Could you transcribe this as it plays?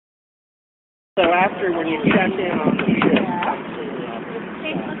So after, when you check in on the ship,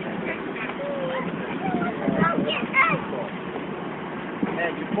 hey,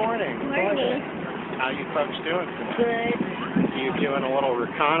 good morning. Morning. How you folks doing today? Good. You doing a little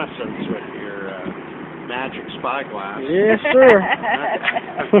reconnaissance with your magic spyglass? Yes, sir.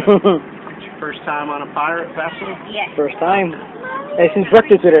 It's your first time on a pirate vessel? Yes. First time. Hey, since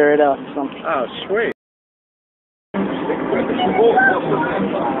breakfast today, right now. So. Oh, sweet.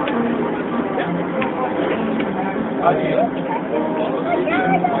 Oh,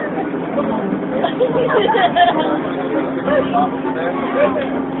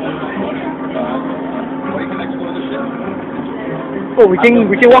 we can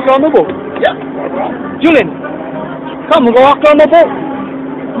walk around the boat. Yeah. Julian, come, we'll go walk around the boat.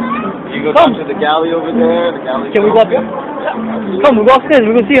 You go down to the galley over there. The galley. Can we go up here? Come, we'll go upstairs.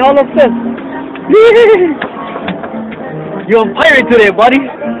 We're gonna see how upstairs. You're a pirate today, buddy.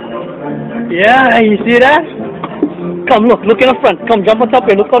 Yeah, you see that? Come, look in the front. Come, jump on top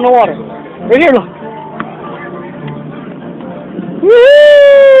here. Look on the water. Right here, look. Woo!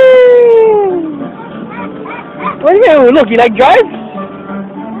 What do you mean? Look, you like drive?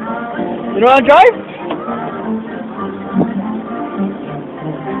 You know how to drive?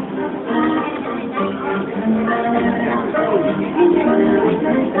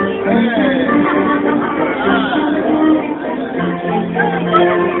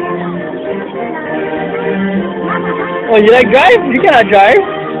 Oh, you like drive? You cannot drive.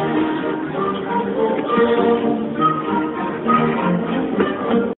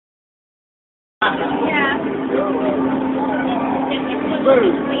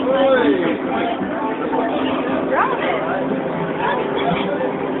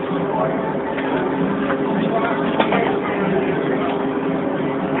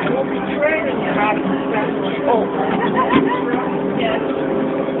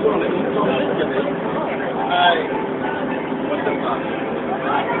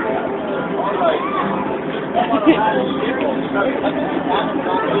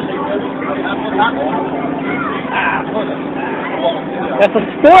 That's a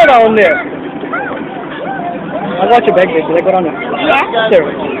store down there. I'll watch your bag there. Should I go down there? Yeah. There.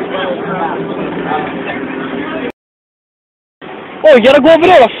 Oh, you gotta go over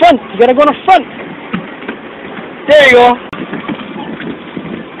there, the front. You gotta go in the front. There you go.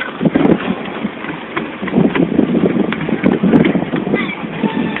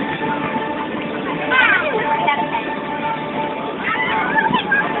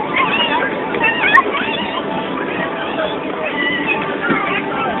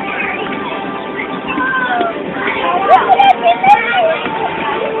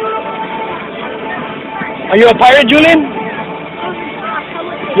 Are you a pirate, Julian?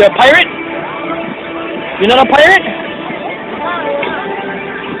 You're a pirate? You're not a pirate?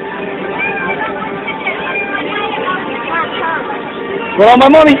 Where are my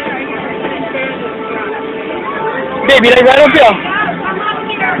mommy? Baby, like right up here.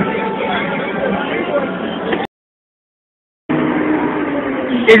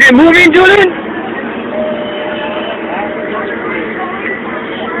 Is it moving, Julian?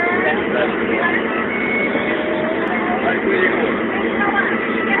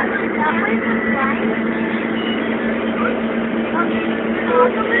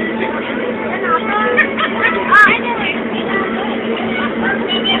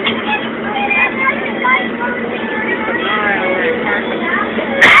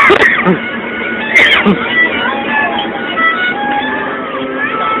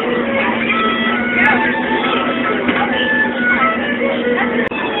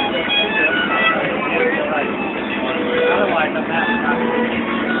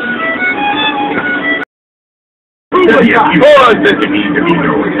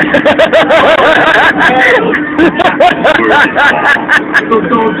 So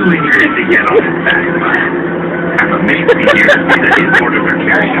don't do anything to get on this back line. I'm amazed to hear that his orders are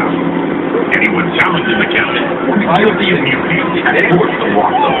carried out. Anyone challenges the captain will be immune and forced to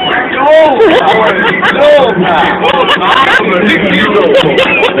walk the plank. No!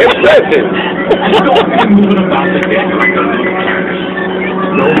 Impressive! Don't be moving about the deck like a little cat.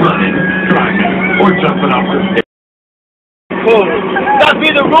 No running, driving, or jumping off the deck. That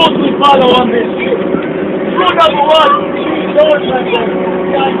be the rules we follow on this ship. Rule number 1, don't let go.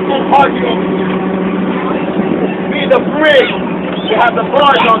 Be the brig. You have the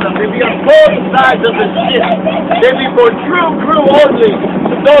bars on them. They be on both sides of the ship. They be for true crew only.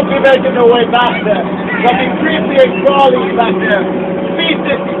 So don't be making their way back there. There'll be creepy and crawling back there.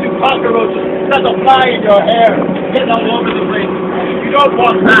 B-52 cockroaches that'll fly in your hair, getting all over the place. You don't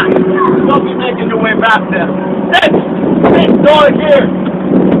want that. Don't be making your way back there. This door here.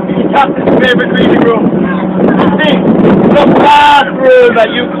 You have to favorite reading room. See, the bathroom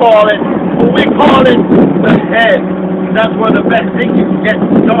that you call it, we call it the head. That's where the best thinking gets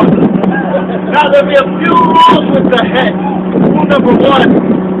started. Now there'll be a few rules with the head. Rule number one,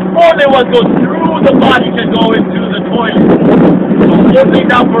 only what goes through the body can go into the toilet. So only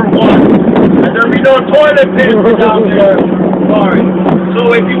number one. And there'll be no toilet paper down there. Sorry.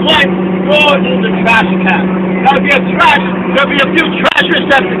 So if you want, go in the trash can. There'll be a few trash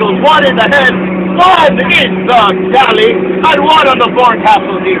receptacles. One in the head, one in the galley, and one on the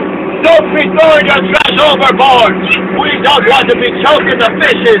forecastle here. Don't be throwing your trash overboard. We don't want to be choking the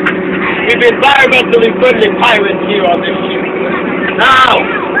fishes. We've environmentally friendly pirates here on this ship. Now,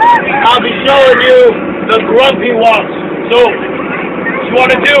 I'll be showing you the grumpy walks. So, what you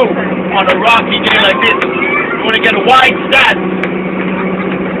want to do on a rocky day like this, you want to get a wide stance.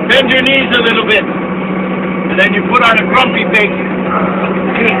 Bend your knees a little bit. And then you put on a grumpy face.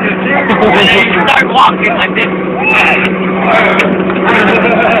 And then you start walking like this.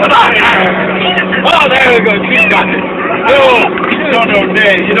 Come on. Oh, there we go. She's got it. No, you don't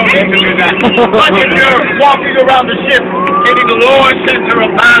need to do that. But if you're walking around the ship, getting a lower center of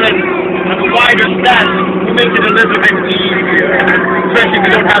balance and a wider stance, will make it a little bit easier. Especially if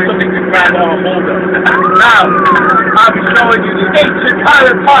you don't have something to grab or hold of. Now, I'll be showing you the ancient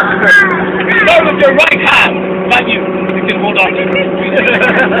pirate posture. Start with your right hand. Not you. You can hold on to it.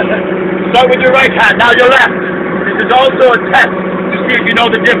 Start with your right hand. Now your left. This is also a test to see if you know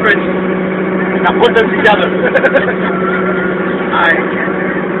the difference. Now put them together.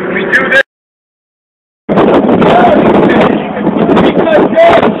 We do this.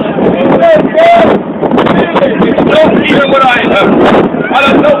 Don't hear what I heard. I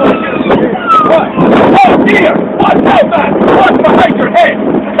don't know what you're doing. What? Oh dear! What's that, man? What's behind your head?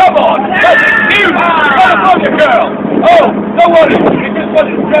 Come on! That's huge! What about the girl? Oh, don't worry. You just want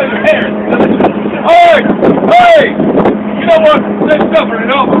to sell your hair. Alright! Hey! You know what? Let's suffer it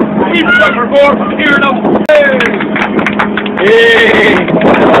over. We suffer more from hearing them. Hey! Hey!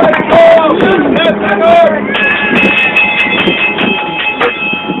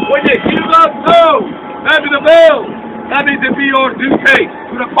 When you hear that sound, that is the bell. That is to be your duty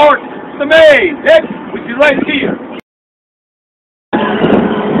to report to the main deck, which is right here.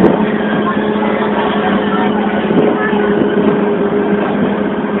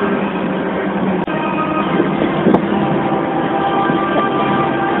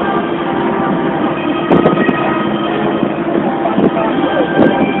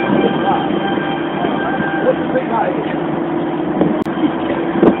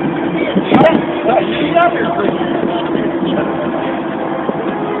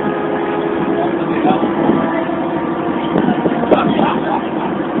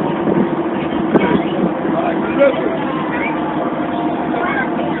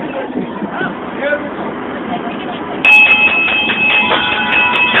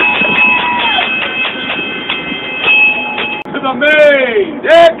 The main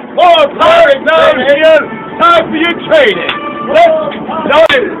deck, more firing down here. Time for your training. Let's start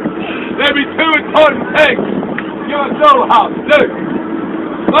it. There be two important things. Your soul house, look.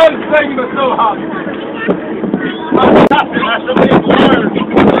 One thing in the soul house. Fantastic, that's the big word.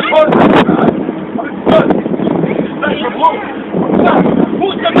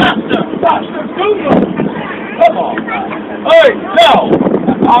 Who's the master? Master Google. Come on. Hey, now,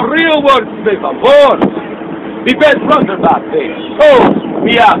 a real wordsmith of course. The best brother back there. So,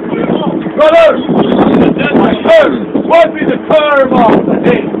 we ask you. Brother, my turn. What be the term of the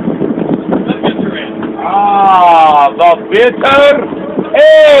day? The bitter end. Ah, the bitter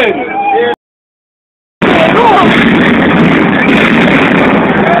end.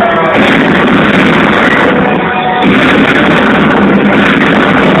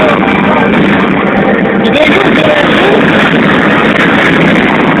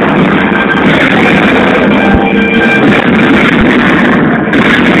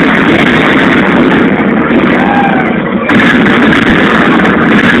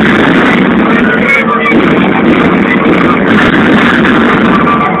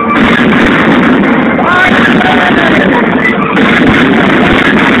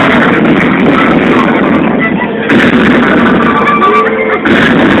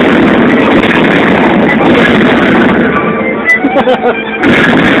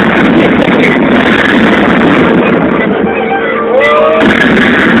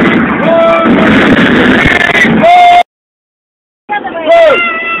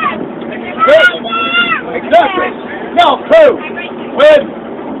 Exactly. Now, crew, when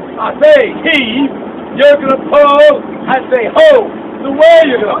I say heave, you're going to pull and say ho. The way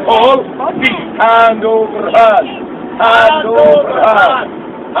you're going to pull is hand over hand. Hand over hand.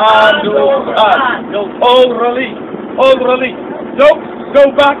 And hold release. Hold release. Don't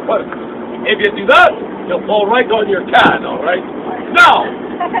go backward. If you do that, you'll fall right on your can, all right? Now,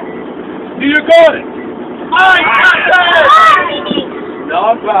 do you got it? I got it!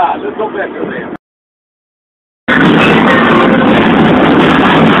 Not bad. Let's go back to there.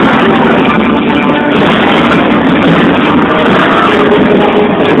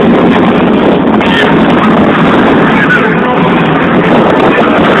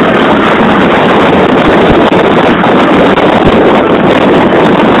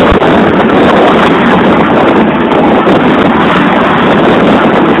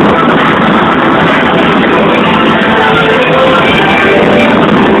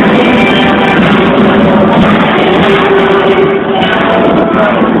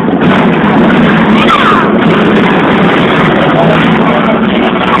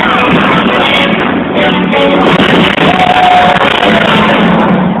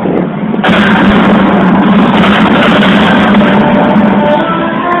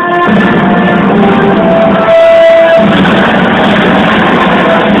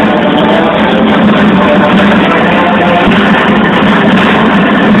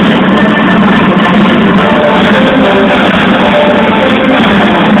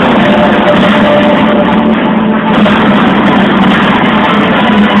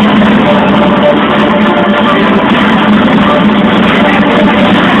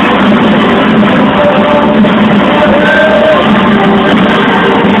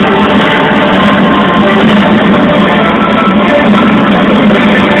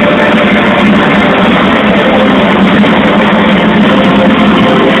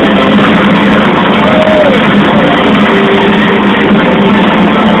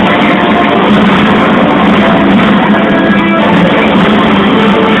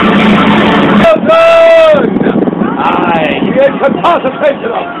 Concentration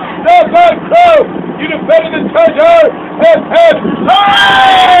up. No good crew. You defended the treasure. Hip, hip.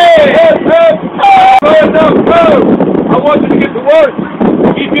 Hey! Hip, hip. Hey! Now, crew. I want you to get to work.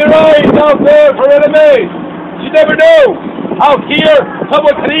 Keep your eyes out there for enemies. You never know. Out here,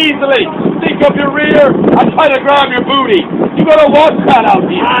 someone can easily sneak up your rear and try to grab your booty. You gotta watch that out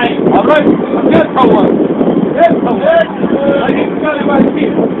here. All right? Get someone. Get someone. I need to tell you right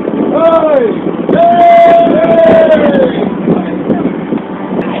here. Hey! Hey!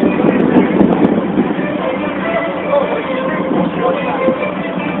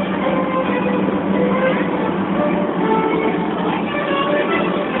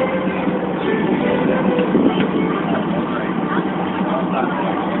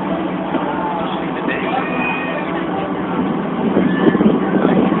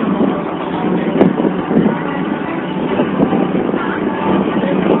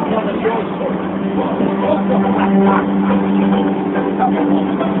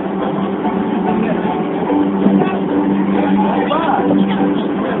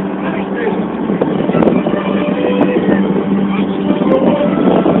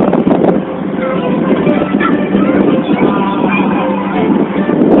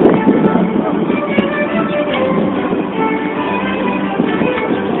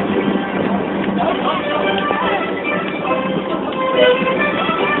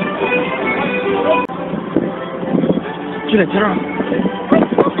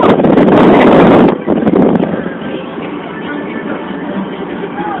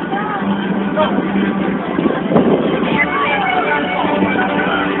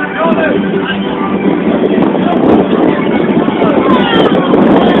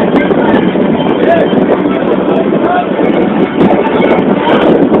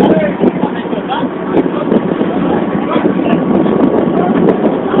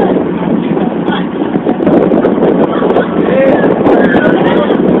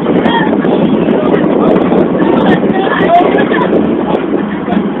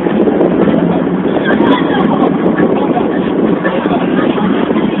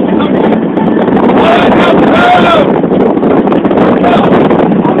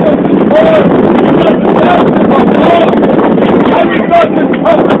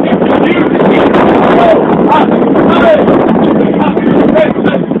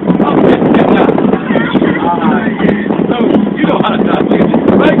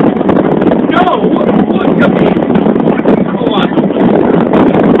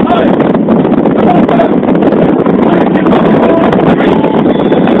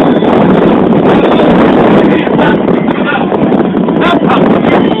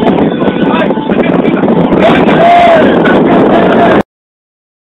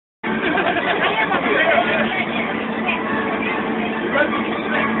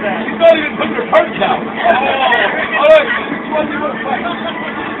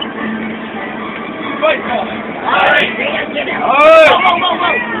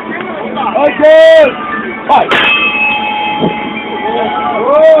 Action! Fight!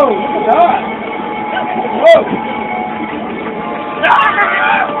 Whoa! Look at that! Whoa!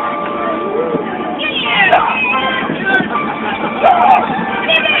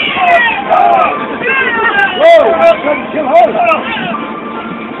 Whoa! Kill her!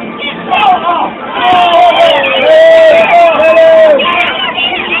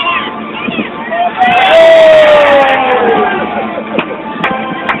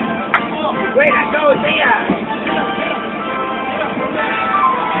 Way to go, Zia!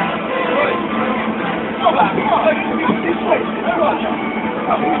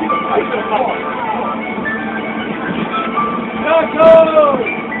 Here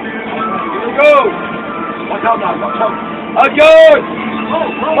we go! Watch out now, watch out! Again!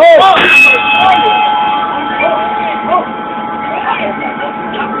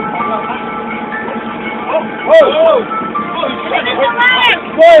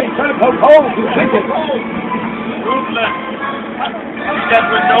 That's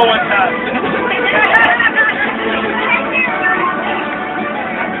what no one does.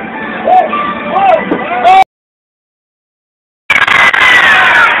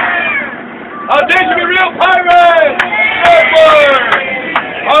 Attention, you real pirates! Good work!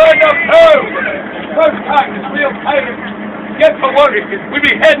 On the toe! First practice, real pirates! Get to work! We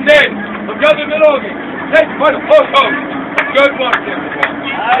be heading in from the other middle. Next by the photo. Good work, everyone.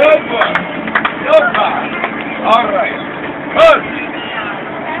 Good work. No time. All right. Good.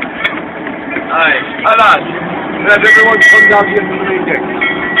 Nice. Alas. Let everyone come down here to the main deck.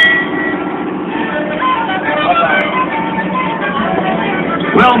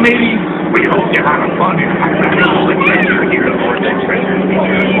 Well, maybe we hope you had a fun and accidental adventure here aboard the treasure.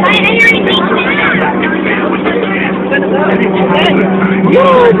 Yo,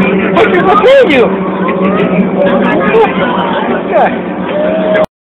 I can't you.